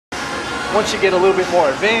Once you get a little bit more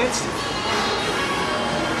advanced,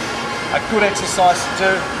 a good exercise to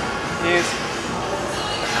do is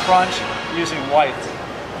a crunch using weight.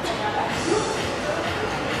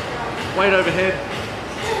 Weight overhead.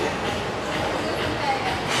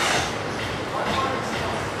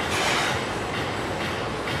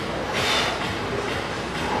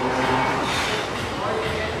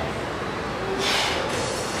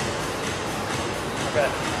 Okay.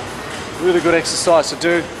 Really good exercise to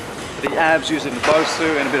do for the abs using the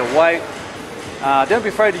BOSU and a bit of weight. Don't be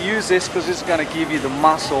afraid to use this because it's going to give you the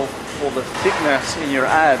muscle or the thickness in your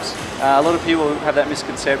abs. A lot of people have that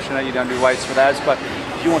misconception that you don't do weights with abs, but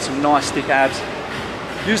if you want some nice thick abs,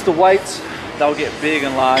 use the weights. They'll get big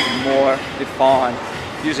and large and more defined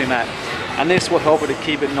using that. And this will help it to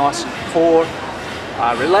keep it nice and core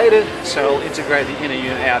related, so it'll integrate the inner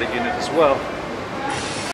unit, outer unit as well.